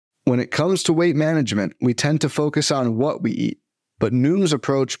When it comes to weight management, we tend to focus on what we eat, but Noom's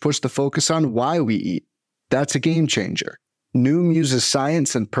approach puts the focus on why we eat. That's a game changer. Noom uses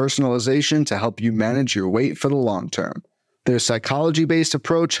science and personalization to help you manage your weight for the long term. Their psychology-based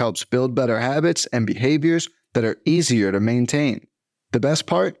approach helps build better habits and behaviors that are easier to maintain. The best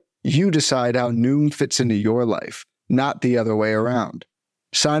part? You decide how Noom fits into your life, not the other way around.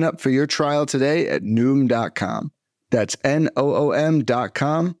 Sign up for your trial today at Noom.com. That's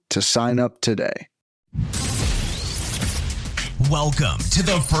Noom.com to sign up today. Welcome to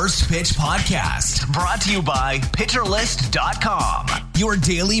the First Pitch Podcast, brought to you by PitcherList.com, your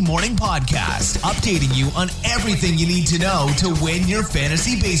daily morning podcast, updating you on everything you need to know to win your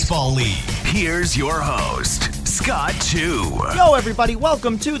fantasy baseball league. Here's your host, Scott Chu. Yo, everybody.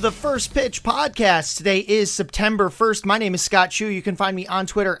 Welcome to the First Pitch Podcast. Today is September 1st. My name is Scott Chu. You can find me on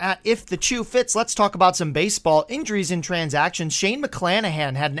Twitter at IfTheChuFits. Let's talk about some baseball injuries and transactions. Shane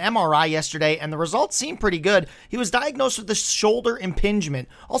McClanahan had an MRI yesterday, and the results seem pretty good. He was diagnosed with a shoulder impingement,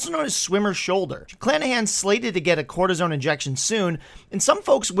 also known as swimmer's shoulder. McClanahan's slated to get a cortisone injection soon, and some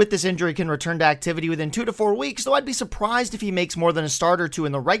folks with this injury can return to activity within 2 to 4 weeks, though I'd be surprised if he makes more than a start or two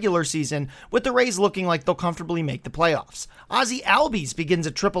in the regular season, with the Rays looking like they'll comfortably make the playoffs. Ozzie Albies begins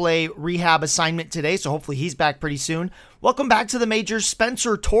a AAA rehab assignment today, so hopefully he's back pretty soon. Welcome back to the majors,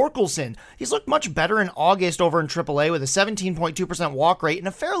 Spencer Torkelson. He's looked much better in August over in AAA with a 17.2% walk rate and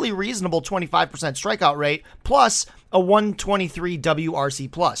a fairly reasonable 25% strikeout rate, plus a 123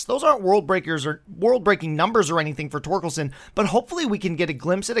 WRC+. Those aren't world-breaking numbers or anything for Torkelson, but hopefully we can get a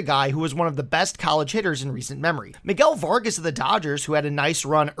glimpse at a guy who was one of the best college hitters in recent memory. Miguel Vargas of the Dodgers, who had a nice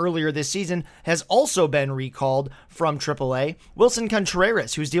run earlier this season, has also been recalled from AAA. Wilson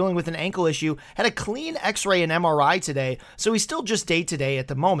Contreras, who's dealing with an ankle issue, had a clean X-ray and MRI today, so he's still just day-to-day at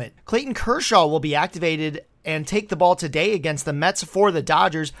the moment. Clayton Kershaw will be activated and take the ball today against the Mets for the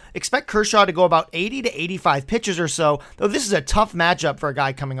Dodgers. Expect Kershaw to go about 80 to 85 pitches or so, though this is a tough matchup for a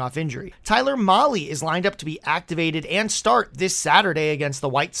guy coming off injury. Tyler Mahle is lined up to be activated and start this Saturday against the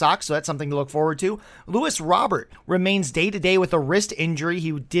White Sox, so that's something to look forward to. Luis Robert remains day-to-day with a wrist injury.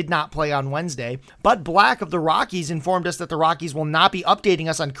 He did not play on Wednesday. Bud Black of the Rockies informed us that the Rockies will not be updating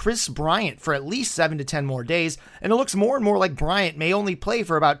us on Kris Bryant for at least 7 to 10 more days, and it looks more and more like Bryant may only play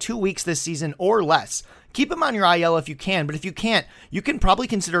for about 2 weeks this season or less. Keep him on your IL if you can, but if you can't, you can probably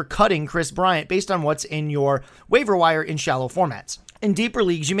consider cutting Kris Bryant based on what's in your waiver wire in shallow formats. In deeper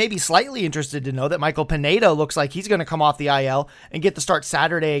leagues, you may be slightly interested to know that Michael Pineda looks like he's going to come off the IL and get the start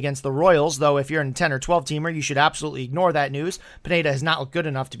Saturday against the Royals, though if you're in a 10 or 12 teamer, you should absolutely ignore that news. Pineda has not looked good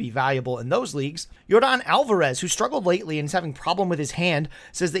enough to be valuable in those leagues. Yordan Alvarez, who struggled lately and is having a problem with his hand,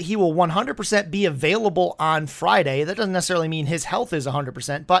 says that he will 100% be available on Friday. That doesn't necessarily mean his health is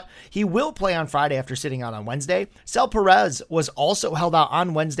 100%, but he will play on Friday after sitting out on Wednesday. Sel Perez was also held out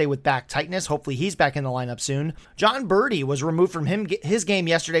on Wednesday with back tightness. Hopefully he's back in the lineup soon. John Birdie was removed from his game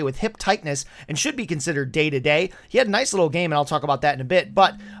yesterday with hip tightness and should be considered day-to-day. He had a nice little game, and I'll talk about that in a bit,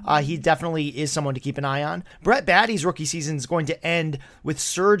 but he definitely is someone to keep an eye on. Brett Baty's rookie season is going to end with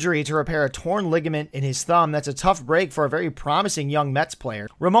surgery to repair a torn ligament in his thumb. That's a tough break for a very promising young Mets player.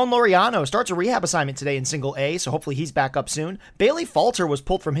 Ramon Laureano starts a rehab assignment today in Single A, so hopefully he's back up soon. Bailey Falter was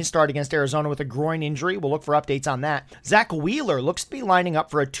pulled from his start against Arizona with a groin injury. We'll look for updates on that. Zach Wheeler looks to be lining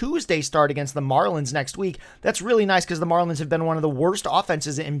up for a Tuesday start against the Marlins next week. That's really nice because the Marlins have been one of the worst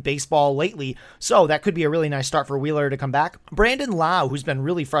offenses in baseball lately, so that could be a really nice start for Wheeler to come back. Brandon Lau, who's been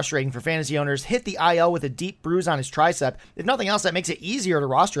really frustrating for fantasy owners, hit the IL with a deep bruise on his tricep. If nothing else, that makes it easier to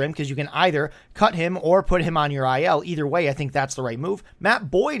roster him because you can either cut him or put him on your IL. Either way, I think that's the right move. Matt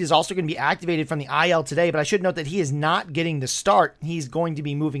Boyd is also going to be activated from the IL today, but I should note that he is not getting the start. He's going to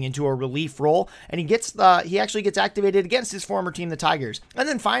be moving into a relief role, and he actually gets activated against his former team, the Tigers. And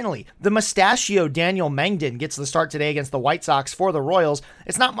then finally, the mustachio Daniel Mengden gets the start today against the White Sox for the Royals.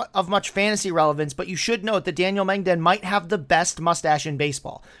 It's not of much fantasy relevance, but you should note that Daniel Mengden might have the best mustache in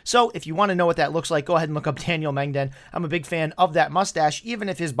baseball. So if you want to know what that looks like, go ahead and look up Daniel Mengden. I'm a big fan of that mustache, even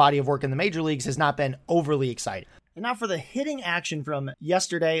if his body of work in the major leagues has not been overly exciting. And now for the hitting action from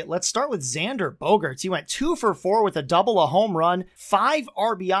yesterday, let's start with Xander Bogaerts. He went 2 for 4 with a double, a home run, 5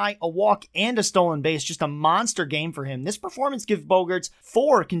 RBI, a walk, and a stolen base. Just a monster game for him. This performance gives Bogaerts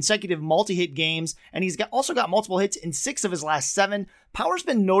 4 consecutive multi-hit games, and he's also got multiple hits in 6 of his last 7. Power's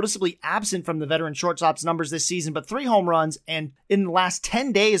been noticeably absent from the veteran shortstop's numbers this season, but 3 home runs and in the last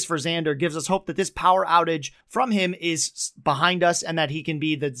 10 days for Xander gives us hope that this power outage from him is behind us and that he can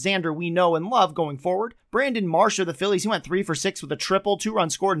be the Xander we know and love going forward. Brandon Marsh of the Phillies, he went 3 for 6 with a triple, 2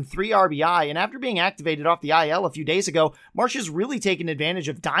 runs scored, and 3 RBI. And after being activated off the IL a few days ago, Marsh has really taken advantage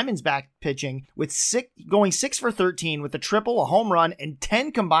of Diamondback pitching with going 6 for 13 with a triple, a home run, and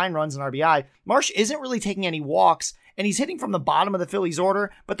 10 combined runs and RBI. Marsh isn't really taking any walks, and he's hitting from the bottom of the Phillies order,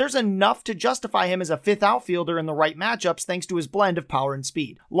 but there's enough to justify him as a fifth outfielder in the right matchups thanks to his blend of power and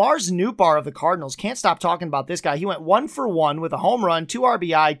speed. Lars Nootbaar of the Cardinals, can't stop talking about this guy. He went 1 for 1 with a home run, 2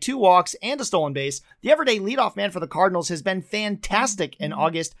 RBI, 2 walks, and a stolen base. The everyday leadoff man for the Cardinals has been fantastic in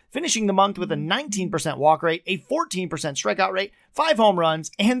August, finishing the month with a 19% walk rate, a 14% strikeout rate, 5 home runs,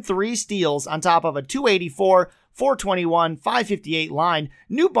 and 3 steals on top of a 284, 421, 558 line.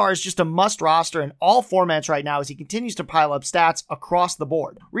 Nootbaar is just a must roster in all formats right now as he continues to pile up stats across the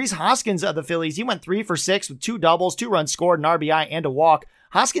board. Rhys Hoskins of the Phillies, he went 3 for 6 with 2 doubles, 2 runs scored, an RBI, and a walk.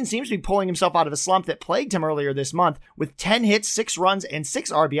 Hoskins seems to be pulling himself out of a slump that plagued him earlier this month with 10 hits, 6 runs, and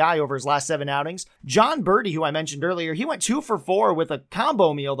 6 RBI over his last 7 outings. Jon Berti, who I mentioned earlier, he went 2 for 4 with a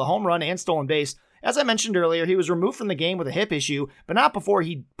combo meal, the home run and stolen base. As I mentioned earlier, he was removed from the game with a hip issue, but not before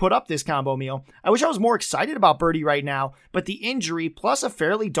he put up this combo meal. I wish I was more excited about Berti right now, but the injury plus a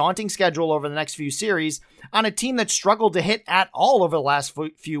fairly daunting schedule over the next few series on a team that struggled to hit at all over the last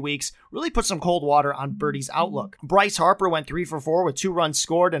few weeks really put some cold water on Berti's outlook. Bryce Harper went 3 for 4 with 2 runs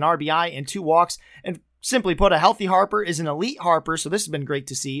scored, an RBI, and 2 walks, and simply put, a healthy Harper is an elite Harper, so this has been great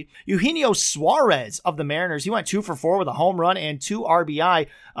to see. Eugenio Suarez of the Mariners, he went 2 for 4 with a home run and 2 RBI.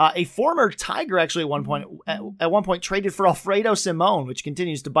 A former Tiger actually at one point traded for Alfredo Simon, which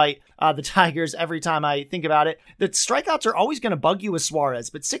continues to bite the Tigers every time I think about it. The strikeouts are always going to bug you with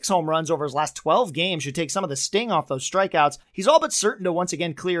Suarez, but 6 home runs over his last 12 games should take some of the sting off those strikeouts. He's all but certain to once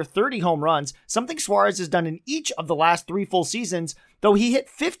again clear 30 home runs, something Suarez has done in each of the last 3 full seasons, though he hit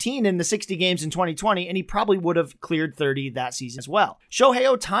 15 in the 60 games in 2020, and he probably would have cleared 30 that season as well. Shohei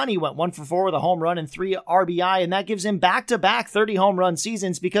Ohtani went 1 for 4 with a home run and 3 RBI, and that gives him back-to-back 30 home run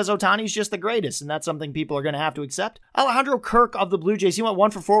seasons because Ohtani's just the greatest, and that's something people are going to have to accept. Alejandro Kirk of the Blue Jays, he went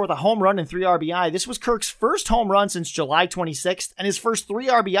 1 for 4 with a home run and 3 RBI. This was Kirk's first home run since July 26th, and his first 3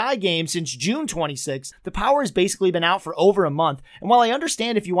 RBI game since June 26th. The power has basically been out for over a month, and while I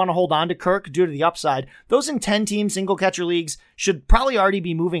understand if you want to hold on to Kirk due to the upside, those in 10-team single-catcher leagues should probably already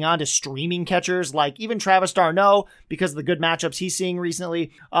be moving on to streaming catchers like even Travis d'Arnaud because of the good matchups he's seeing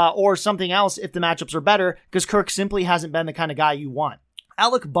recently, or something else if the matchups are better because Kirk simply hasn't been the kind of guy you want.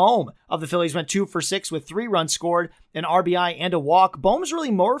 Alec Bohm of the Phillies went 2 for 6 with 3 runs scored, an RBI, and a walk. Bohm's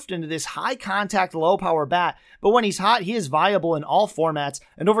really morphed into this high-contact, low-power bat, but when he's hot, he is viable in all formats,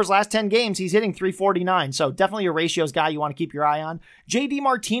 and over his last 10 games, he's hitting .349, so definitely a ratios guy you want to keep your eye on. JD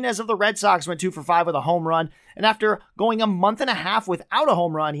Martinez of the Red Sox went 2 for 5 with a home run, and after going a month and a half without a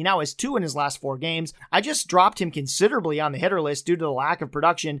home run, he now has 2 in his last 4 games. I just dropped him considerably on the hitter list due to the lack of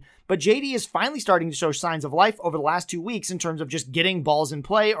production, but JD is finally starting to show signs of life over the last 2 weeks in terms of just getting balls in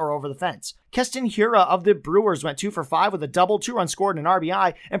play or over the fence. Keston Hiura of the Brewers went 2 for 5 with a double, 2 runs scored, and an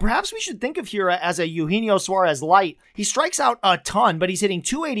RBI, and perhaps we should think of Hiura as a Eugenio Suarez light. He strikes out a ton, but he's hitting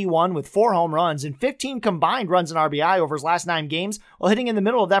 .281 with 4 home runs and 15 combined runs and RBI over his last 9 games while hitting in the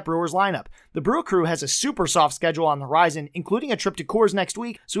middle of that Brewers lineup. The Brew Crew has a super soft schedule on the horizon, including a trip to Coors next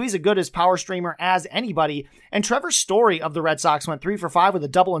week, so he's as good as power streamer as anybody. And Trevor Story of the Red Sox went 3 for 5 with a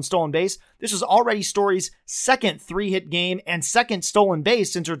double and stolen base. This was already Story's second 3-hit game and second stolen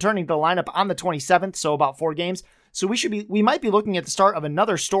base since returning to the lineup on the 27th, so about 4 games. So we might be looking at the start of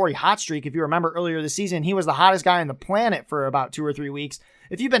another Story hot streak. If you remember earlier this season, he was the hottest guy on the planet for about 2 or 3 weeks.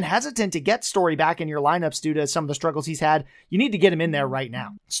 If you've been hesitant to get Story back in your lineups due to some of the struggles he's had, you need to get him in there right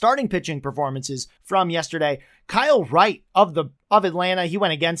now. Starting pitching performances from yesterday, Kyle Wright of Atlanta, he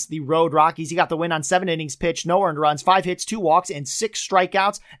went against the road Rockies. He got the win on 7 innings pitched, no earned runs, 5 hits, 2 walks, and 6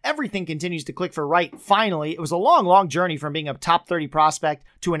 strikeouts. Everything continues to click for Wright. Finally, it was a long journey from being a top 30 prospect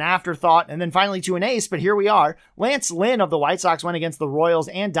to an afterthought, and then finally to an ace, but here we are. Lance Lynn of the White Sox went against the Royals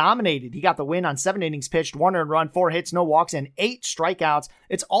and dominated. He got the win on 7 innings pitched, 1 earned run, 4 hits, no walks, and 8 strikeouts.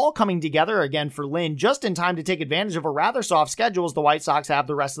 It's all coming together again for Lynn, just in time to take advantage of a rather soft schedule as the White Sox have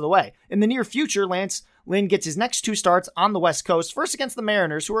the rest of the way. In the near future, Lance Lynn gets his next 2 starts on the West Coast, first against the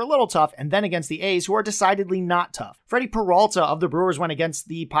Mariners, who are a little tough, and then against the A's, who are decidedly not tough. Freddie Peralta of the Brewers went against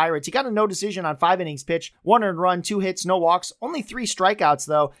the Pirates. He got a no decision on 5 innings pitched, 1 earned run, 2 hits, no walks, only 3 strikeouts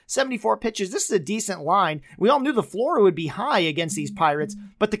though, 74 pitches. This is a decent line. We all knew the floor would be high against these Pirates,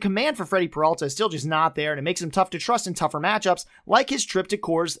 but the command for Freddie Peralta is still just not there, and it makes him tough to trust in tougher matchups, like his trip to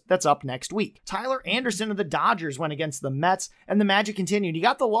Coors that's up next week. Tyler Anderson of the Dodgers went against the Mets, and the magic continued. He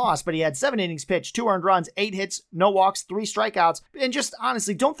got the loss, but he had 7 innings pitched, 2 earned runs, 8 hits, no walks, 3 strikeouts, and just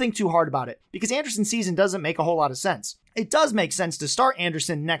honestly, don't think too hard about it, because Anderson's season doesn't make a whole lot of sense. It does make sense to start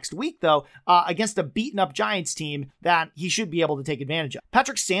Anderson next week, though, against a beaten-up Giants team that he should be able to take advantage of.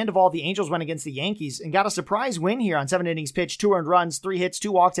 Patrick Sandoval of the Angels went against the Yankees and got a surprise win here on 7 innings pitched, 2 earned runs, 3 hits,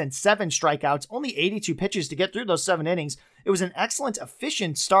 2 walks, and 7 strikeouts. Only 82 pitches to get through those 7 innings. It was an excellent,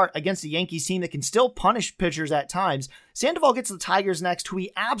 efficient start against the Yankees team that can still punish pitchers at times. Sandoval gets the Tigers next, who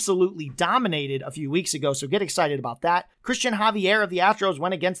he absolutely dominated a few weeks ago, so get excited about that. Christian Javier of the Astros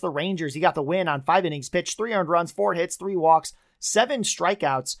went against the Rangers. He got the win on 5 innings pitched, 3 earned runs, 4 hits, 3 walks, 7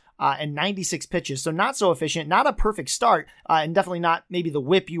 strikeouts, and 96 pitches. So not so efficient, not a perfect start, and definitely not maybe the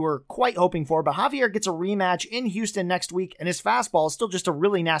whip you were quite hoping for. But Javier gets a rematch in Houston next week, and his fastball is still just a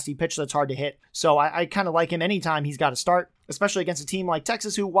really nasty pitch that's hard to hit. So I kind of like him anytime he's got to start, especially against a team like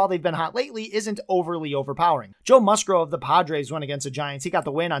Texas, who, while they've been hot lately, isn't overly overpowering. Joe Musgrove of the Padres went against the Giants. He got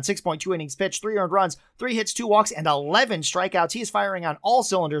the win on 6.2 innings pitched, 3 earned runs, 3 hits, 2 walks, and 11 strikeouts. He is firing on all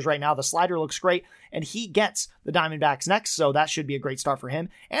cylinders right now. The slider looks great, and he gets the Diamondbacks next, so that should be a great start for him.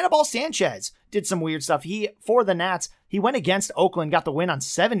 Anibal Sanchez did some weird stuff. For the Nats, he went against Oakland, got the win on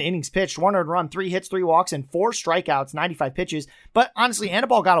 7 innings pitched, 1 earned run, 3 hits, 3 walks, and 4 strikeouts, 95 pitches. But honestly,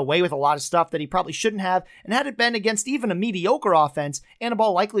 Anibal got away with a lot of stuff that he probably shouldn't have, and had it been against even a mediocre offense,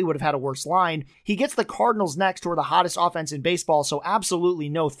 Anibal likely would have had a worse line. He gets the Cardinals next, who are the hottest offense in baseball, so absolutely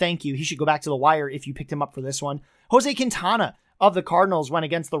no thank you. He should go back to the wire if you picked him up for this one. Jose Quintana of the Cardinals went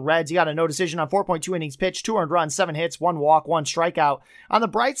against the Reds. He got a no decision on 4.2 innings pitched, 2 earned runs, 7 hits, 1 walk, 1 strikeout. On the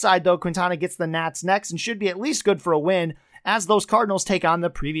bright side, though, Quintana gets the Nats next and should be at least good for a win, as those Cardinals take on the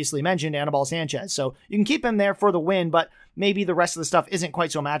previously mentioned Anibal Sanchez. So you can keep him there for the win, but maybe the rest of the stuff isn't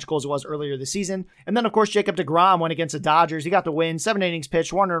quite so magical as it was earlier this season. And then, of course, Jacob deGrom went against the Dodgers. He got the win, 7 innings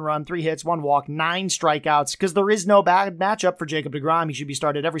pitched, 1 earned run, 3 hits, 1 walk, 9 strikeouts, because there is no bad matchup for Jacob deGrom. He should be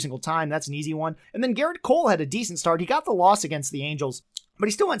started every single time. That's an easy one. And then Garrett Cole had a decent start. He got the loss against the Angels, but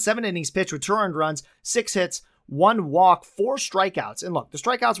he still went 7 innings pitched with 2 earned runs, 6 hits, 1 walk, 4 strikeouts. And look, the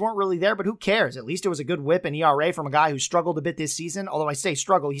strikeouts weren't really there, but who cares? At least it was a good whip and ERA from a guy who struggled a bit this season. Although I say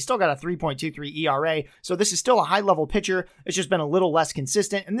struggle, he still got a 3.23 ERA. So this is still a high-level pitcher. It's just been a little less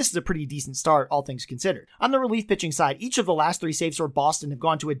consistent, and this is a pretty decent start, all things considered. On the relief pitching side, each of the last 3 saves for Boston have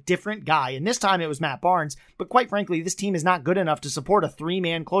gone to a different guy, and this time it was Matt Barnes. But quite frankly, this team is not good enough to support a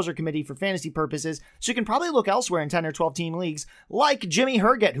 3-man closer committee for fantasy purposes, so you can probably look elsewhere in 10 or 12 team leagues, like Jimmy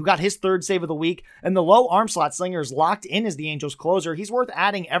Herget, who got his 3rd save of the week, and the low arm slot slinger is locked in as the Angels closer. He's worth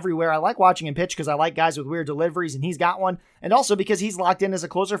adding everywhere. I like watching him pitch because I like guys with weird deliveries, and he's got one, and also because he's locked in as a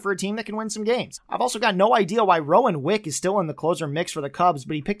closer for a team that can win some games. I've also got no idea why Rowan Wick is still in the closer mix for the Cubs,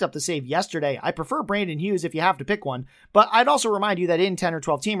 but he picked up the save yesterday. I prefer Brandon Hughes if you have to pick one, but I'd also remind you that in 10 or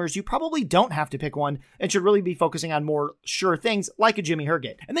 12 teamers, you probably don't have to pick one and should really be focusing on more sure things like a Jimmy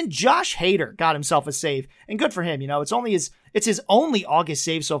Herget. And then Josh Hader got himself a save, and good for him. It's his only August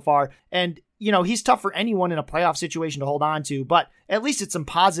save so far, and he's tough for anyone in a playoff situation to hold on to, but at least it's some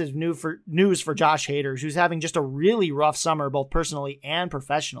positive news for Josh Hader, who's having just a really rough summer, both personally and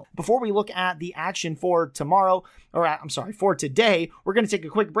professional. Before we look at the action for for today, we're going to take a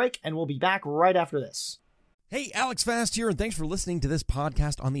quick break, and we'll be back right after this. Hey, Alex Fast here, and thanks for listening to this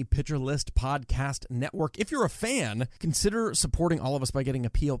podcast on the Pitcher List Podcast Network. If you're a fan, consider supporting all of us by getting a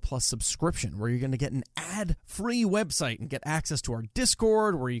PL Plus subscription, where you're going to get an ad-free website and get access to our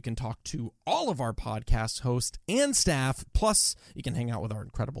Discord, where you can talk to all of our podcast hosts and staff. Plus, you can hang out with our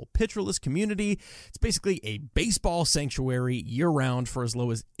incredible Pitcher List community. It's basically a baseball sanctuary year-round for as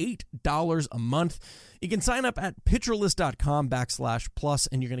low as $8 a month. You can sign up at pitcherlist.com/plus,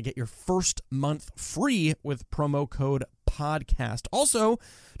 and you're going to get your first month free with promo code podcast. Also,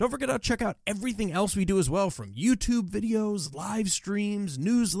 don't forget to check out everything else we do as well, from YouTube videos, live streams,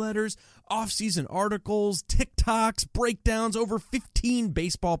 newsletters, off-season articles, TikToks, breakdowns, over 15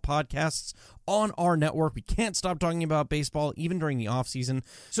 baseball podcasts on our network. We can't stop talking about baseball even during the off-season.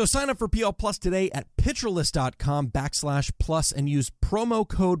 So sign up for PL Plus today at pitcherlist.com/plus and use promo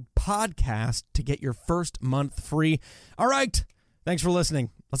code podcast to get your first month free. All right. Thanks for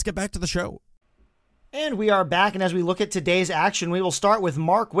listening. Let's get back to the show. And we are back, and as we look at today's action, we will start with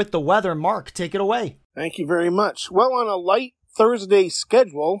Mark with the weather. Mark, take it away. Thank you very much. Well, on a light Thursday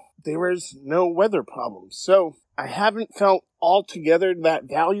schedule, there is no weather problems. So I haven't felt altogether that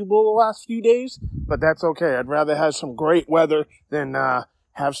valuable the last few days, but that's okay. I'd rather have some great weather than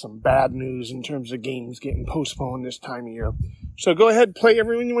have some bad news in terms of games getting postponed this time of year. So go ahead, play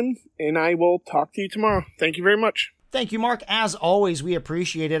everyone, and I will talk to you tomorrow. Thank you very much. Thank you, Mark. As always, we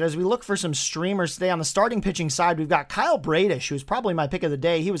appreciate it. As we look for some streamers today on the starting pitching side, we've got Kyle Bradish, who's probably my pick of the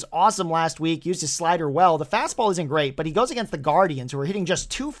day. He was awesome last week, used his slider well. The fastball isn't great, but he goes against the Guardians, who are hitting just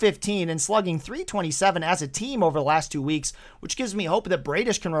 .215 and slugging .327 as a team over the last 2 weeks, which gives me hope that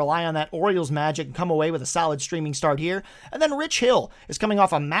Bradish can rely on that Orioles magic and come away with a solid streaming start here. And then Rich Hill is coming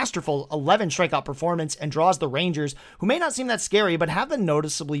off a masterful 11 strikeout performance and draws the Rangers, who may not seem that scary, but have been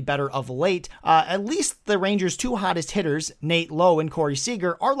noticeably better of late. At least the Rangers' two hottest hitters, Nate Lowe and Corey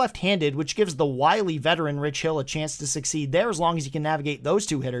Seager, are left-handed, which gives the wily veteran Rich Hill a chance to succeed there as long as he can navigate those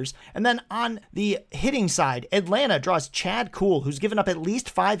two hitters. And then on the hitting side, Atlanta draws Chad Kuhl, who's given up at least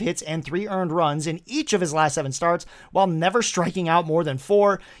 5 hits and 3 earned runs in each of his last 7 starts, while never striking out more than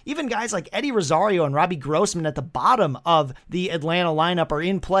 4. Even guys like Eddie Rosario and Robbie Grossman at the bottom of the Atlanta lineup are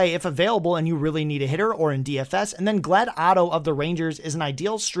in play if available and you really need a hitter or in DFS. And then Glad Otto of the Rangers is an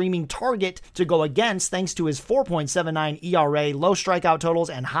ideal streaming target to go against thanks to his 4.79 ERA, low strikeout totals,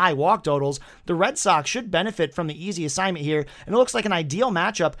 and high walk totals. The Red Sox should benefit from the easy assignment here, and it looks like an ideal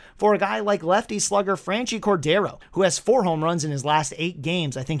matchup for a guy like lefty slugger Franchy Cordero, who has 4 home runs in his last 8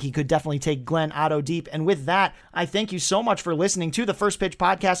 games. I think he could definitely take Glenn Otto deep. And with that, I thank you so much for listening to the First Pitch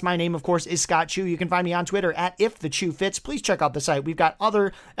Podcast. My name, of course, is Scott Chu. You can find me on Twitter at IfTheChuFits. Please check out the site. We've got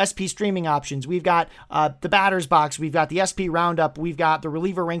other SP streaming options. We've got the Batter's Box. We've got the SP Roundup. We've got the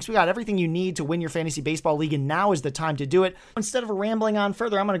reliever ranks. We got everything you need to win your fantasy baseball league, and now is the time to do it. Instead of rambling on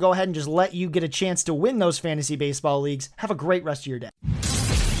further, I'm going to go ahead and just let you get a chance to win those fantasy baseball leagues. Have a great rest of your day.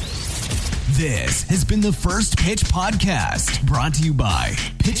 This has been the First Pitch Podcast, brought to you by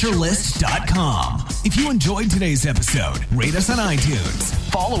PitcherList.com. If you enjoyed today's episode, rate us on iTunes,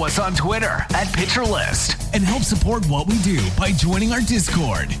 follow us on Twitter at PitcherList, and help support what we do by joining our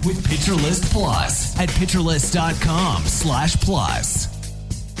Discord with PitcherList Plus at PitcherList.com/plus.